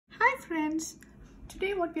friends,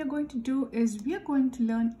 today what we are going to do is we are going to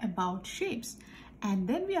learn about shapes and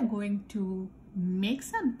then we are going to make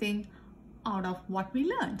something out of what we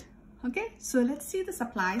learned. Okay, so let's see the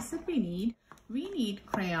supplies that we need. We need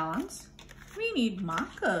crayons, we need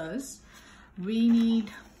markers, we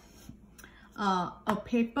need a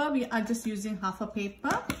paper. We are just using half a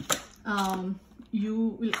paper.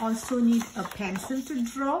 You will also need a pencil to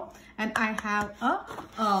draw, and I have a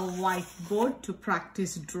whiteboard to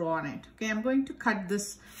practice draw on it. Okay, I'm going to cut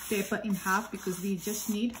this paper in half because we just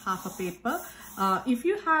need half a paper. If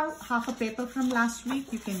you have half a paper from last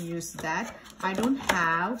week, you can use that. I don't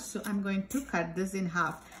have, so I'm going to cut this in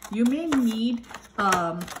half. You may need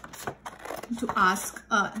to ask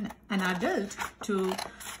an adult to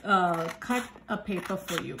cut a paper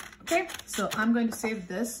for you. Okay, so I'm going to save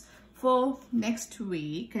this for next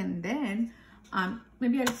week, and then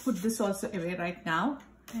maybe I'll put this also away right now,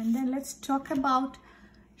 and then let's talk about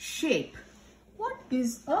shape. What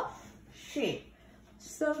is a shape?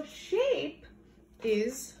 So shape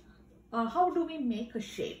is how do we make a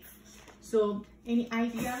shape? So any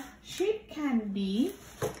idea? Shape can be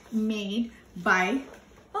made by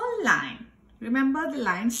a line. Remember the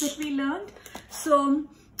lines that we learned? So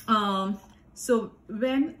so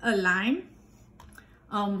when a line,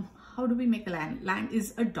 how do we make a line? Line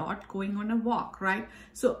is a dot going on a walk, right?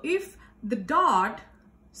 So if the dot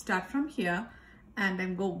start from here and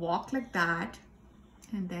then go walk like that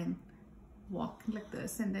and then walk like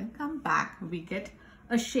this and then come back, we get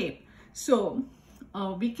a shape. So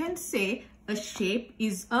we can say a shape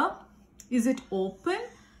is it open?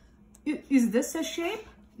 Is this a shape?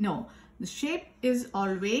 No, the shape is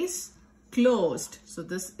always closed. So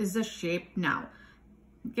this is a shape now.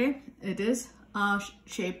 Okay, it is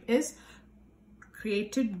shape is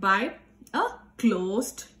created by a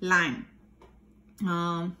closed line.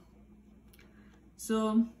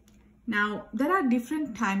 So now there are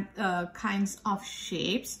different kinds of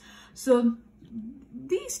shapes. So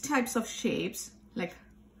these types of shapes, like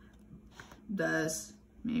this,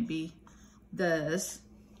 maybe this,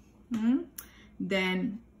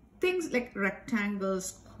 then things like rectangle,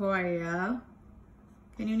 square.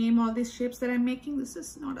 Can you name all these shapes that I'm making? This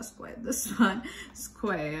is not a square, this one,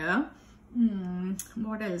 square.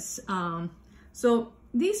 What else? So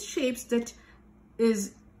these shapes that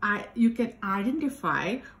you can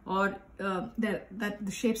identify, or that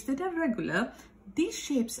the shapes that are regular, these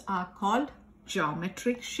shapes are called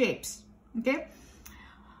geometric shapes. Okay,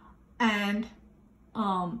 and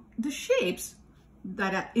the shapes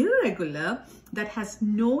that are irregular, that has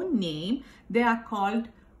no name, they are called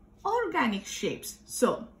organic shapes.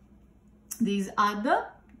 So these are the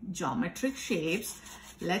geometric shapes.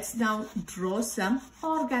 Let's now draw some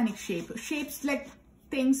organic shapes like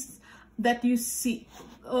things that you see.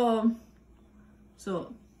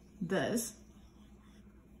 So this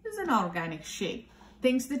is an organic shape,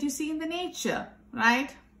 things that you see in the nature,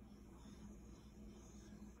 right?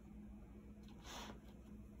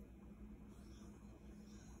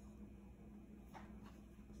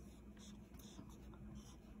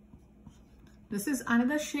 This is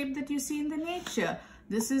another shape that you see in the nature.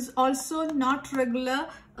 This is also not regular.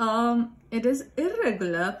 It is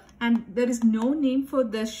irregular and there is no name for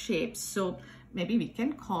this shape. So maybe we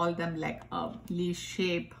can call them like a leaf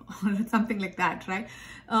shape or something like that, right?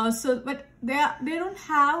 But they don't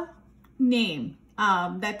have name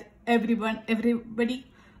that everybody,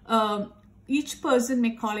 each person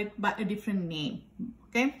may call it by a different name.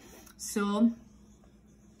 Okay, so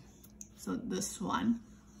this one.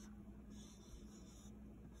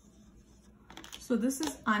 So this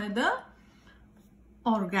is another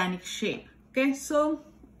organic shape. Okay, so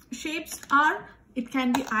shapes it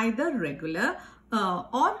can be either regular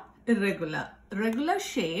or irregular. Regular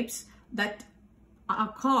shapes that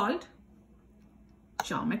are called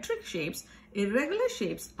geometric shapes. Irregular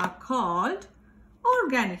shapes are called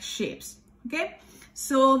organic shapes. Okay,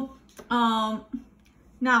 so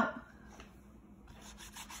now,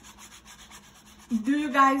 do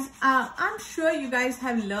you guys, I'm sure you guys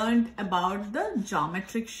have learned about the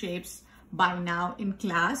geometric shapes by now in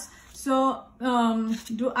class. So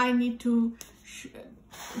do I need to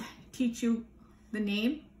teach you the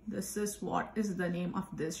name? This is what is the name of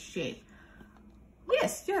this shape.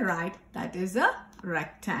 Yes, you're right. That is a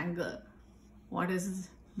rectangle. What is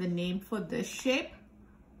the name for this shape?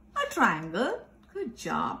 A triangle. Good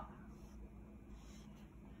job.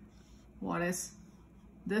 What is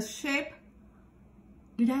this shape?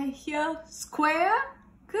 Did I hear square?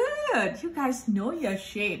 Good. You guys know your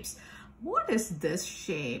shapes. What is this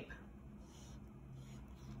shape?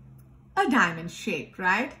 A diamond shape,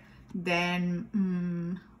 right?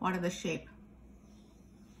 Then what are the shape?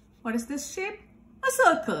 What is this shape? A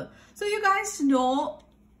circle. So you guys know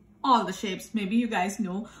all the shapes. Maybe you guys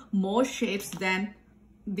know more shapes than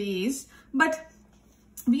these, but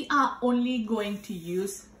we are only going to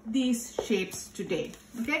use these shapes today,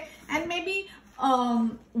 okay? And maybe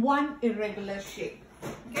one irregular shape,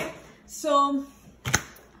 okay? So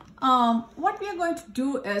what we are going to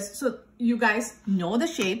do is, so you guys know the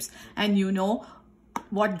shapes and you know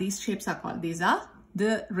what these shapes are called. These are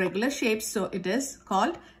the regular shapes, so it is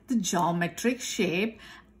called the geometric shape,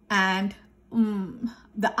 and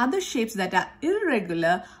the other shapes that are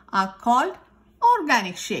irregular are called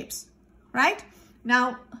organic shapes, right?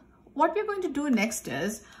 Now what we're going to do next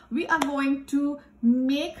is we are going to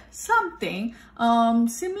make something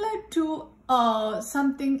similar to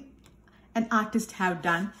something an artist have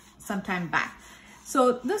done some time back.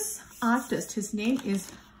 So this artist, his name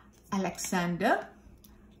is Alexander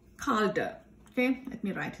Calder. Okay, let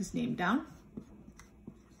me write his name down.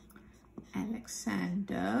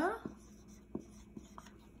 Alexander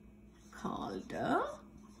Calder.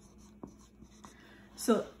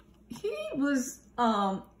 So he was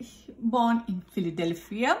born in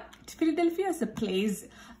Philadelphia. Philadelphia is a place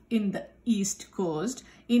in the East Coast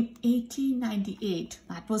in 1898.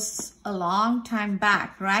 That was a long time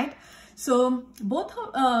back, right? So both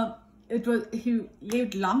he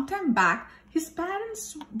lived long time back. His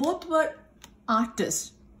parents both were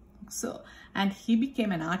artists. So, and he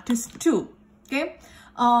became an artist too. Okay.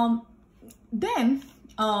 Then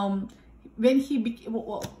when he became,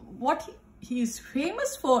 what he is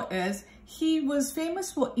famous for is he was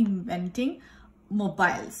famous for inventing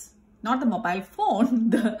mobiles, not the mobile phone,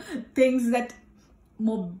 the things that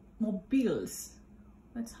mobiles.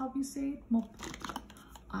 That's how we say it.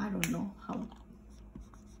 I don't know how.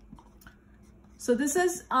 So this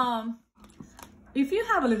is if you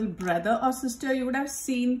have a little brother or sister, you would have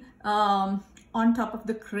seen on top of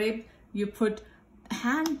the crib you put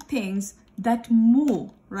hand things that move,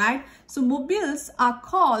 right? So mobiles are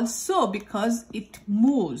called so because it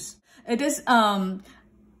moves. It is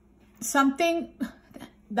something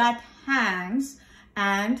that hangs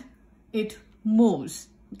and it moves,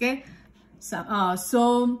 okay?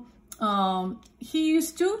 So, he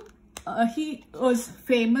used to he was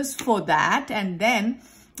famous for that, and then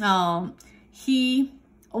he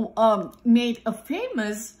made a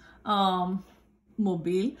famous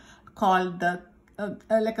mobile called the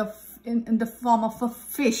like in the form of a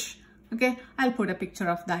fish. Okay, I'll put a picture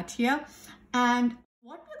of that here. And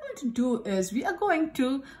what we're going to do is we are going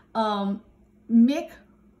to make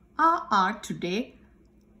our art today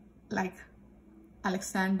like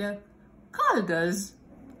Alexander Calder's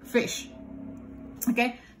fish.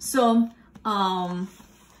 Okay, so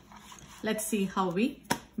let's see how we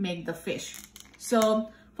make the fish. So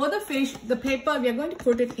for the fish, the paper, we are going to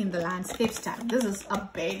put it in the landscape style. This is a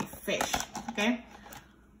big fish, okay?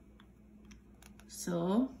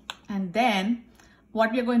 So, and then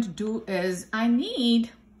what we are going to do is I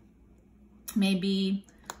need maybe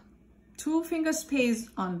 2 finger space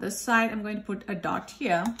on this side. I'm going to put a dot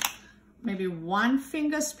here, maybe 1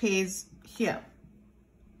 finger space here.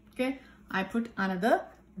 Okay, I put another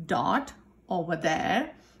dot over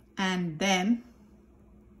there, and then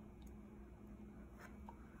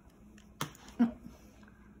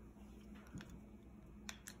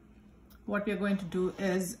what we are going to do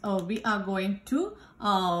is we are going to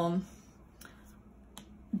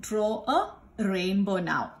draw a rainbow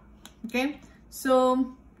now. Okay,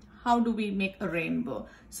 so how do we make a rainbow?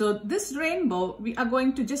 So this rainbow, we are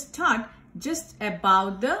going to just start just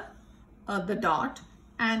above the dot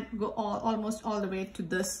and go almost all the way to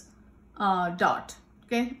this dot.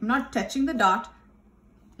 Okay, I'm not touching the dot,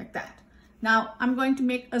 like that. Now I'm going to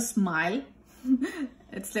make a smile.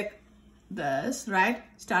 It's like this, right?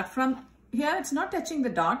 Start from here, it's not touching the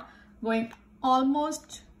dot, going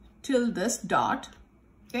almost till this dot.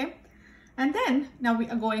 Okay, and then now we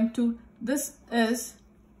are going to, this is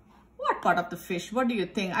what part of the fish? What do you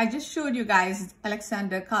think? I just showed you guys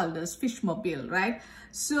Alexander Calder's fish mobile, right?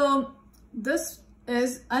 So this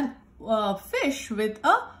is a fish with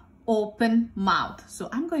a open mouth. So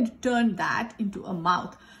I'm going to turn that into a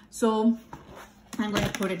mouth. So I'm going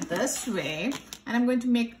to put it this way, and I'm going to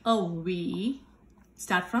make a V.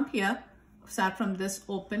 Start from here, start from this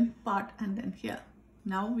open part, and then here.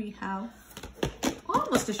 Now we have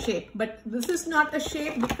almost a shape, but this is not a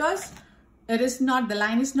shape because it is not, the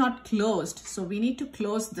line is not closed. So we need to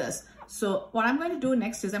close this. So what I'm going to do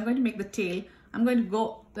next is I'm going to make the tail. I'm going to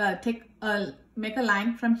go make a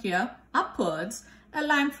line from here upwards, a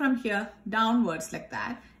line from here downwards, like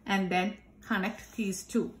that, and then connect these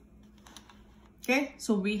two. Okay,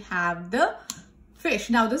 so we have the fish.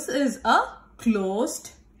 Now this is a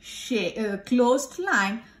closed shape, closed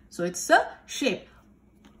line, so it's a shape.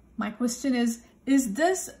 My question is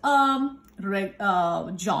this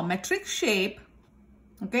geometric shape,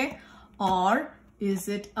 okay, or is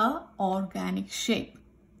it a organic shape?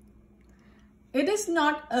 It is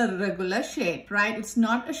not a regular shape, right? It's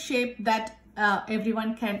not a shape that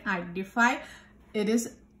everyone can identify. It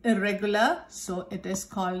is irregular, so it is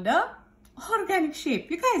called a organic shape.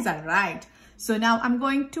 You guys are right. So now I'm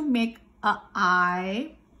going to make a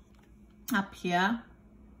eye up here,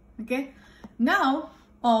 okay? Now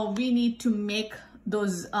we need to make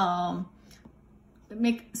those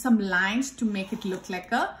make some lines to make it look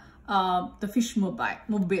like a the fish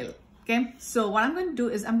mobile. Okay, so what I'm going to do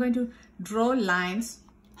is I'm going to draw lines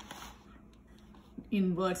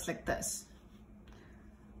inwards like this.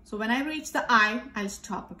 So when I reach the eye, I'll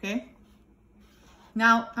stop. Okay,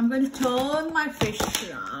 now I'm going to turn my fish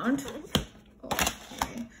around.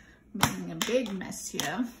 Okay, making a big mess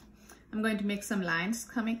here. I'm going to make some lines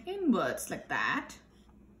coming inwards like that.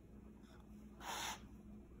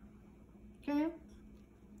 Okay,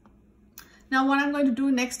 now what I'm going to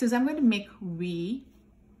do next is I'm going to make V.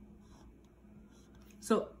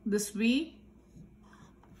 So this V,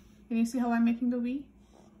 can you see how I'm making the V?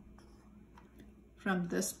 From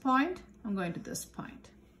this point, I'm going to this point.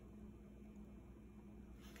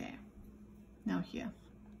 Okay, now here.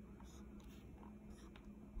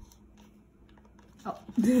 Oh,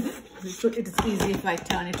 it is easy if I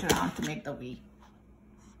turn it around to make the V.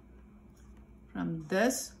 From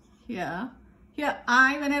this here,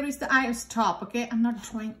 eye, when I reach the eye, I stop, okay? I'm not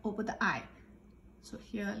drawing over the eye. So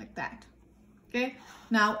here like that. Okay,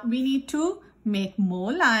 now we need to make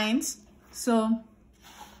more lines. So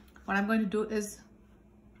what I'm going to do is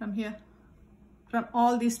from here, from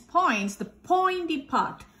all these points, the pointy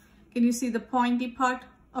part, can you see the pointy part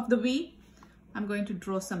of the V? I'm going to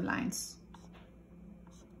draw some lines.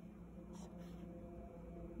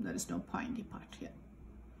 There is no pointy part here.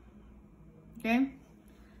 Okay,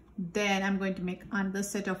 then I'm going to make another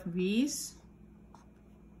set of V's.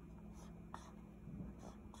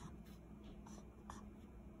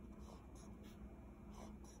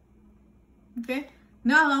 Okay,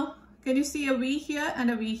 now can you see a V here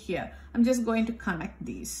and a V here? I'm just going to connect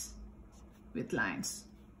these with lines.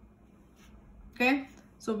 Okay,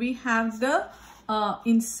 so we have the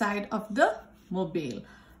inside of the mobile.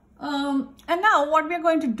 And now what we're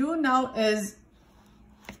going to do now is,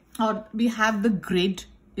 we have the grid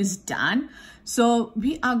is done. So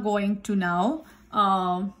we are going to now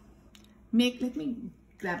let me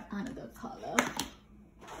grab another color.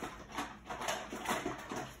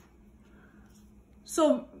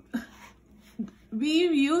 So we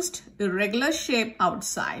used a regular shape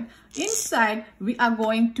outside. Inside, we are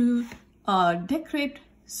going to decorate.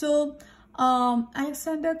 So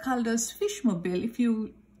Alexander Calder's Fishmobile, if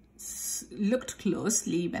you looked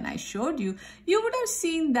closely when I showed you, you would have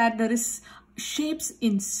seen that there is shapes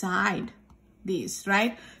inside these,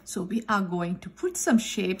 right? So we are going to put some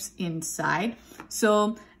shapes inside.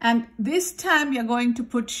 So, and this time we are going to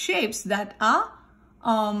put shapes that are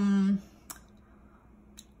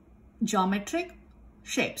geometric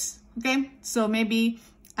shapes. Okay, so maybe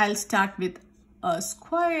I'll start with a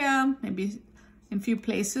square. Maybe in few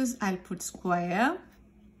places I'll put square.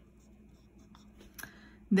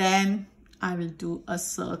 Then I will do a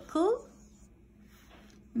circle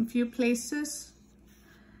in few places,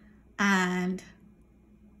 and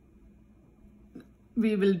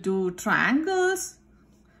we will do triangles.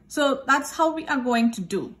 So that's how we are going to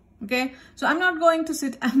do. Okay, so I'm not going to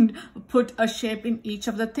sit and put a shape in each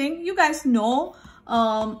of the thing. You guys know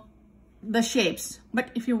the shapes, but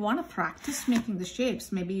if you want to practice making the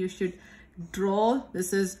shapes, maybe you should draw.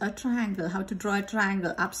 This is a triangle, how to draw a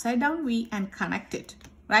triangle, upside down V and connect it,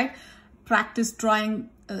 right? Practice drawing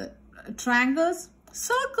triangles.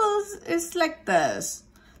 Circles is like this.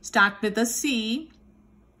 Start with a C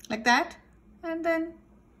like that, and then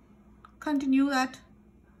continue that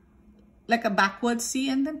like a backward C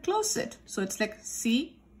and then close it. So it's like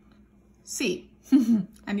C, C,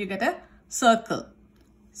 and you get a circle,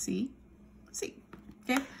 C, C.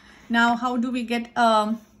 Okay. Now, how do we get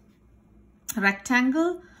a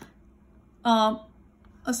rectangle? A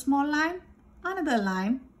small line, another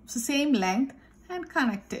line, it's the same length, and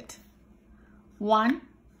connect it. 1,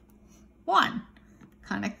 1.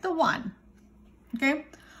 Connect the 1. Okay.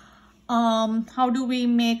 How do we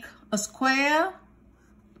make a square?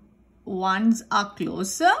 Ones are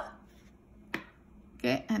closer.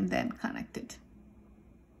 Okay, and then connect it.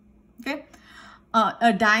 Okay.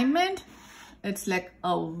 A diamond, it's like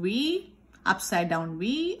a V, upside down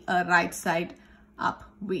V, a right side up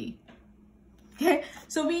V. Okay,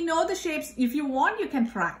 so we know the shapes. If you want, you can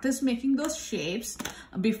practice making those shapes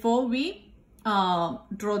before we draw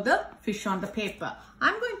the fish on the paper.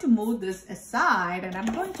 I'm going to move this aside and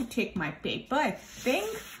I'm going to take my paper. I think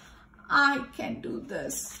I can do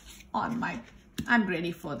this on my, I'm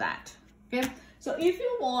ready for that. Okay, so if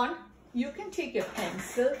you want, you can take your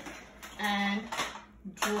pencil and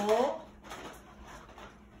draw,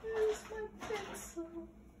 where's my pencil?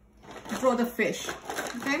 Draw the fish,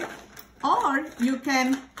 okay? Or you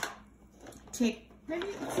can take, maybe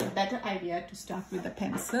it's a better idea to start with a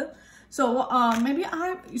pencil. So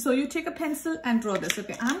so you take a pencil and draw this,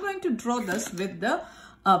 okay? I'm going to draw this with the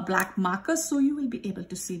black marker so you will be able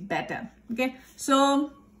to see better, okay?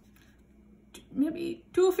 So maybe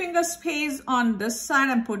 2 finger space on this side,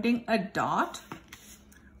 I'm putting a dot.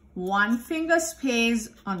 1 finger space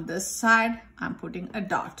on this side, I'm putting a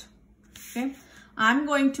dot, okay? I'm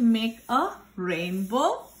going to make a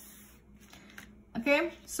rainbow.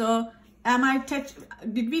 Okay, so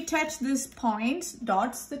did we touch these points,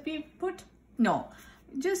 dots that we put? No,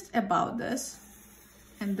 just above this.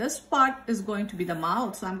 And this part is going to be the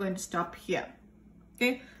mouth, so I'm going to stop here.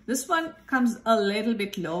 Okay, this one comes a little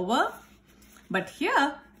bit lower, but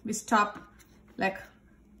here we stop like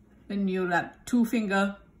when you're at 2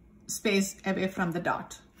 finger space away from the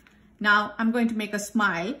dot. Now I'm going to make a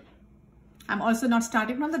smile. I'm also not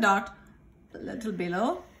starting from the dot, a little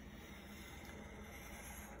below.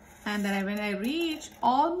 And then when I reach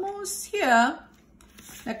almost here,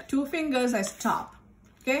 like 2 fingers, I stop.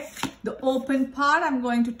 Okay, the open part, I'm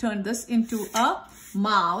going to turn this into a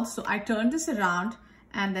mouth. So I turn this around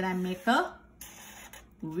and then I make a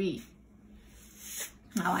V.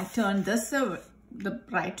 Now I turn this the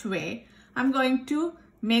right way. I'm going to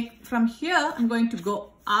make from here, I'm going to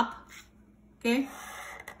go up, okay,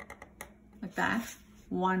 like that,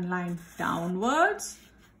 1 line downwards,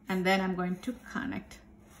 and then I'm going to connect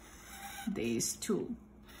these 2.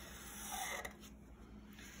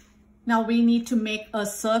 Now we need to make a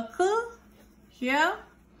circle here.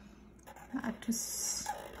 That is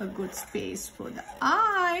a good space for the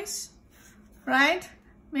eyes, right?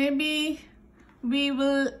 Maybe we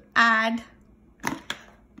will add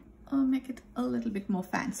or make it a little bit more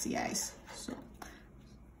fancy eyes. So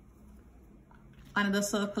another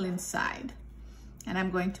circle inside, and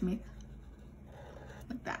I'm going to make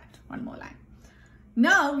like that, 1 more line.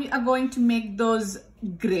 Now we are going to make those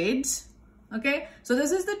grids, okay? So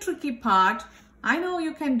this is the tricky part. I know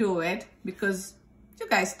you can do it because you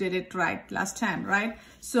guys did it right last time, right?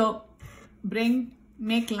 So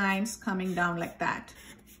make lines coming down like that.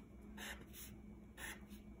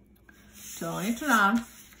 Turn it around,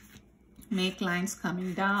 make lines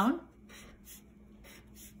coming down.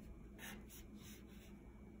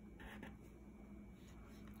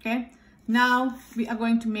 Okay, now we are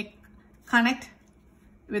going to connect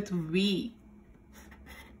with V.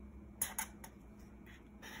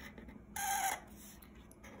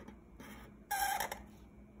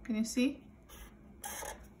 Can you see?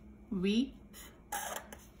 V.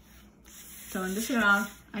 Turn this around.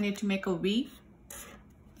 I need to make a V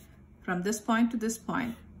from this point to this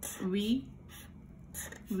point. V,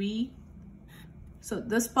 V. So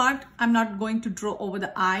this part, I'm not going to draw over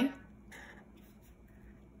the eye.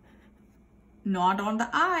 Not on the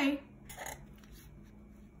eye.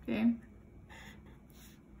 Okay.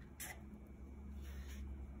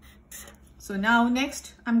 So now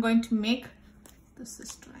next I'm going to make, this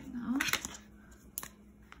is drying out,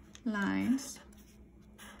 lines.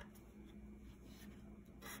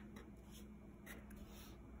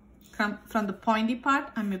 From the pointy part,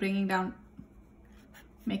 I'm bringing down,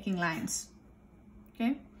 making lines.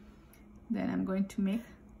 Okay. Then I'm going to make,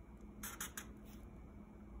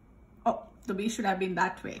 oh, the V should have been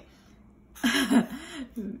that way.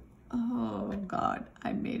 Oh God,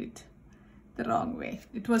 I made it the wrong way.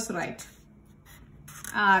 It was right.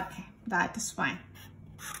 Okay, that is fine.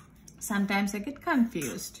 Sometimes I get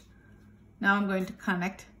confused. Now I'm going to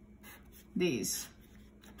connect these.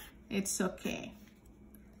 It's okay.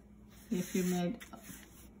 If you made,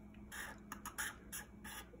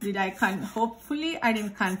 hopefully I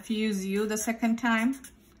didn't confuse you the second time.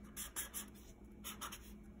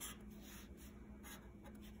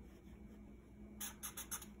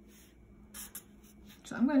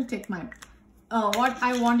 So I'm going to take my, what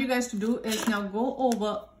I want you guys to do is now go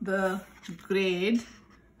over the grid,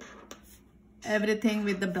 everything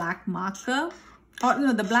with the black marker, or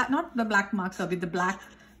no, not the black marker, with the black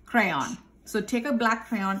crayon. So take a black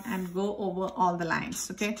crayon and go over all the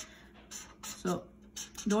lines, okay? So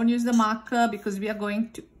don't use the marker because we are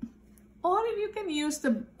going to, or if you can use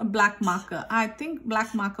the black marker, I think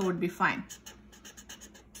black marker would be fine.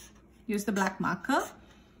 use the black marker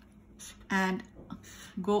and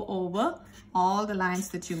go over all the lines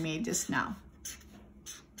that you made just now.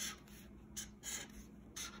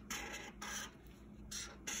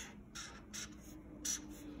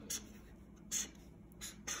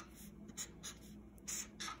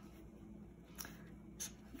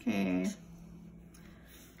 Okay,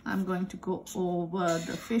 I'm going to go over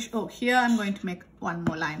the fish. Oh, here I'm going to make one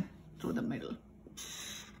more line through the middle.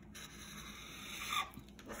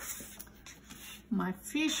 My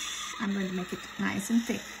fish, I'm going to make it nice and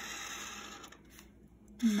thick.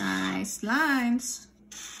 Nice lines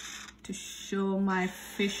to show my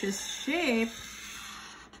fish's shape.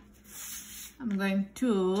 I'm going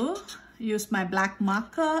to use my black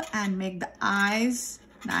marker and make the eyes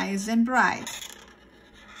nice and bright.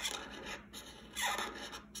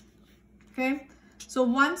 Okay, so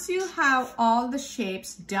once you have all the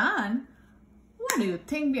shapes done, what do you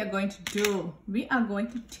think we are going to do? We are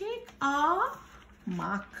going to take our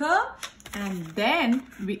marker and then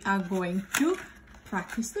we are going to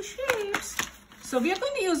practice the shapes. So we are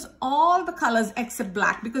going to use all the colors except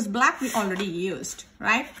black, because black we already used,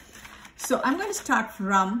 right? So I'm going to start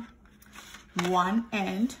from one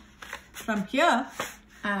end from here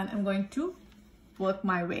and I'm going to work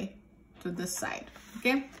my way to this side.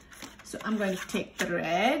 Okay, so I'm going to take the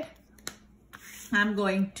red. I'm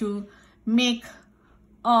going to make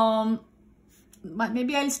but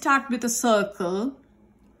maybe I'll start with a circle.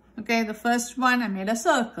 Okay, the first one I made a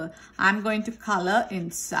circle. I'm going to color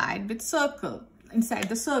inside with circle, inside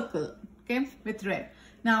the circle, okay, with red.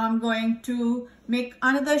 Now I'm going to make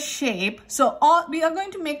another shape. So we are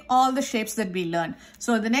going to make all the shapes that we learned.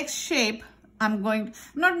 So the next shape, I'm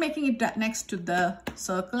not making it next to the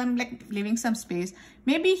circle. I'm like leaving some space.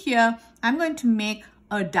 Maybe here I'm going to make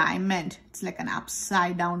a diamond. It's like an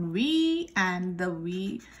upside down V and the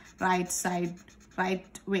V right side,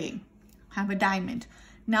 right way. Have a diamond.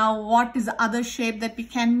 Now what is the other shape that we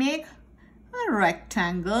can make? A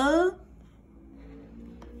rectangle.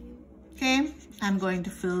 Okay, I'm going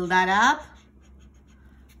to fill that up.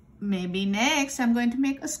 Maybe next I'm going to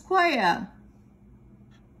make a square.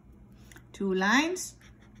 Two lines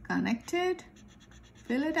connected,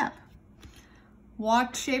 fill it up.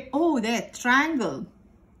 What shape? Oh, there, triangle.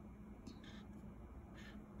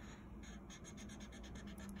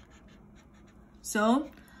 So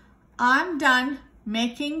I'm done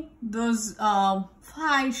making those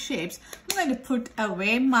 5 shapes. I'm going to put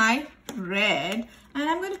away my red and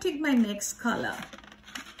I'm going to take my next color.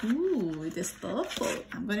 Ooh, it is purple.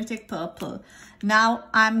 I'm going to take purple. Now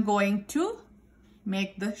I'm going to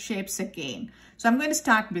make the shapes again. So I'm going to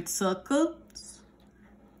start with circle.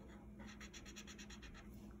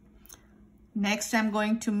 Next I'm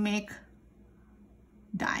going to make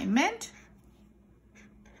diamond.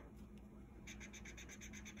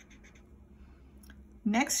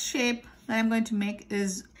 Next shape that I'm going to make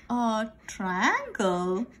is a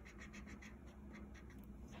triangle.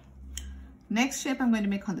 Next shape I'm going to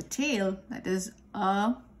make on the tail, that is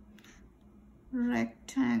a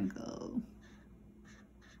rectangle.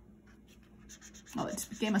 Oh, it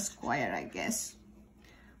became a square, I guess.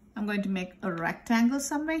 I'm going to make a rectangle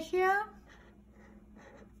somewhere here.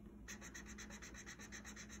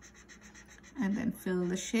 And then fill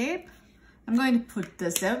the shape. I'm going to put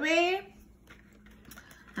this away.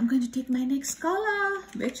 I'm going to take my next color,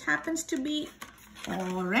 which happens to be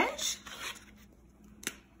orange.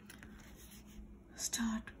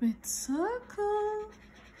 Start with circle.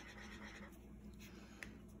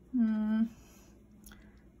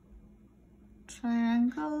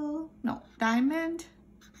 Triangle, no, diamond.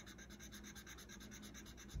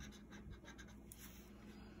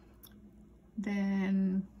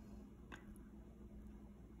 Then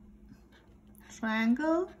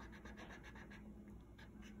triangle.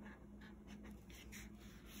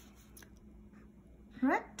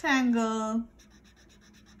 Rectangle.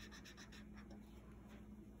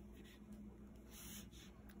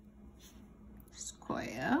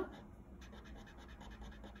 Square.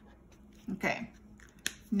 Okay,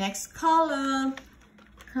 next color,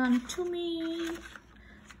 come to me.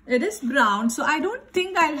 It is brown, so I don't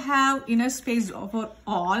think I'll have enough space for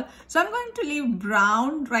all. So I'm going to leave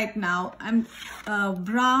brown right now. I'm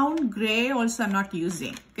brown, gray also I'm not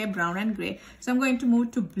using. Okay, brown and gray. So I'm going to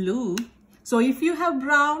move to blue. So if you have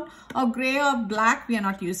brown or gray or black, we are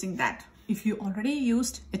not using that. If you already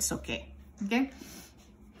used, it's okay. Okay.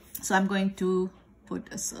 So I'm going to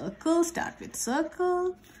put a circle, start with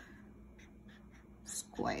circle,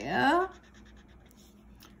 square,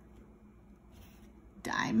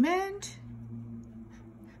 diamond,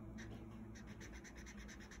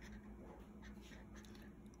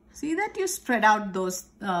 See that you spread out those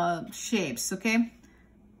shapes, okay?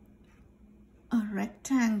 A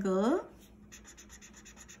rectangle.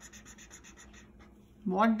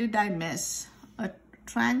 What did I miss? A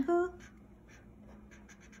triangle?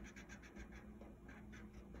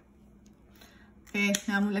 Okay,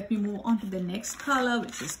 now let me move on to the next color,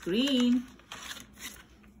 which is green.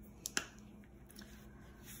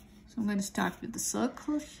 So I'm going to start with the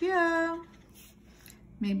circle here,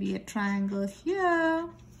 maybe a triangle here,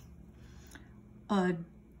 a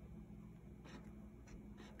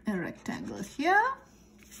rectangle here,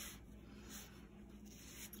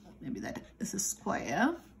 maybe that is a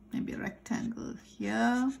square, maybe a rectangle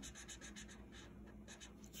here.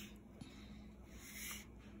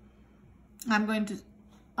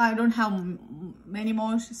 I don't have many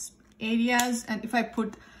more areas, and if I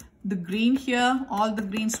put the green here, all the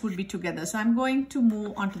greens would be together. So I'm going to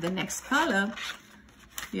move on to the next color,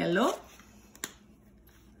 yellow.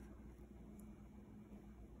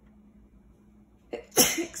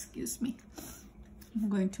 Excuse me. I'm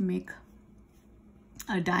going to make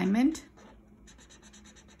a diamond.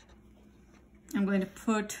 I'm going to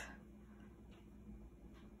put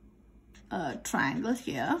a triangle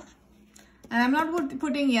here. And I'm not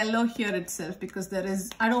putting yellow here itself because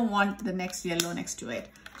I don't want the next yellow next to it.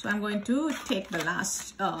 So I'm going to take the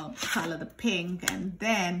last color, the pink, and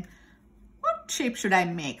then what shape should I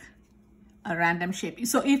make? A random shape.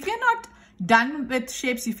 So if you're not done with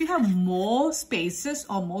shapes, if you have more spaces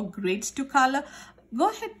or more grids to color, go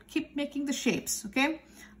ahead, keep making the shapes, okay?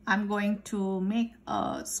 I'm going to make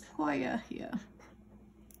a square here.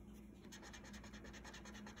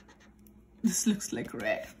 This looks like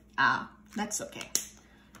red. That's okay.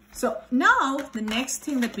 So now the next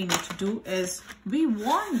thing that we need to do is we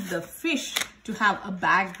want the fish to have a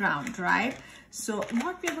background, right? So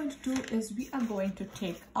what we are going to do is we are going to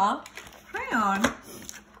take a crayon.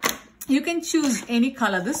 You can choose any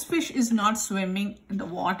color. This fish is not swimming in the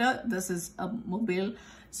water. This is a mobile.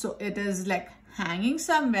 So it is like hanging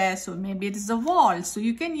somewhere. So maybe it is a wall. So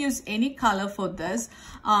you can use any color for this.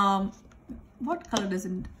 What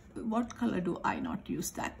color do I not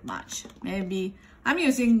use that much? Maybe I'm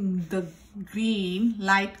using the green,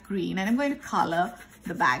 light green, and I'm going to color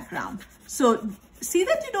the background. So see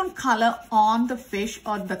that you don't color on the fish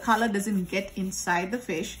or the color doesn't get inside the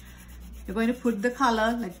fish. You're going to put the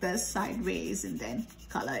color like this sideways and then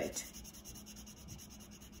color it.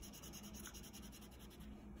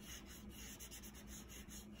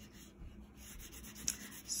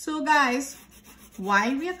 So guys,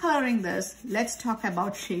 while we are coloring this, let's talk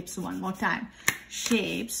about shapes one more time.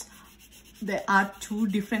 Shapes, there are two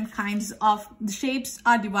different kinds of, the shapes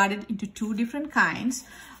are divided into two different kinds.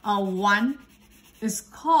 One is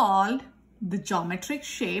called the geometric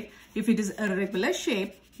shape. If it is a regular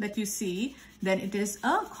shape that you see, then it is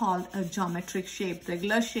called a geometric shape.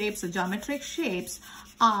 Regular shapes or geometric shapes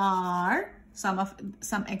are,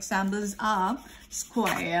 some examples are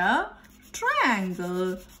square,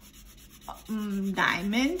 triangle,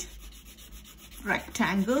 diamond,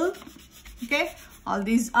 rectangle, okay? All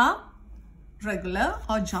these are regular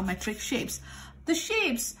or geometric shapes. The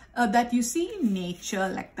shapes that you see in nature,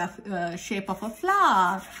 like the shape of a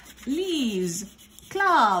flower, leaves,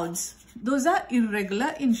 clouds, those are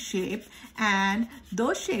irregular in shape, and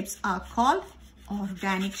those shapes are called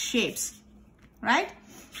organic shapes, right?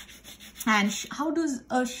 And how does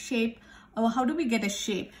a shape, how do we get a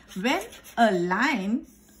shape? When a line,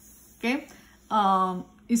 okay,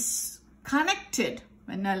 is connected,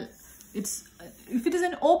 when if it is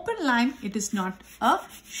an open line, it is not a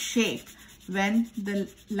shape. When the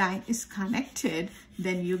line is connected,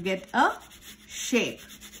 then you get a shape.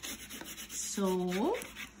 So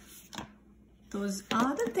those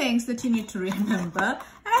are the things that you need to remember. And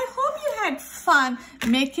I hope you had fun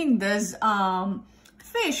making this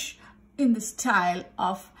fish in the style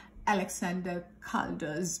of Alexander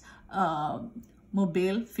Calder's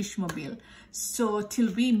fish mobile. So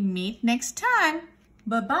till we meet next time,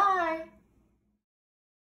 bye-bye.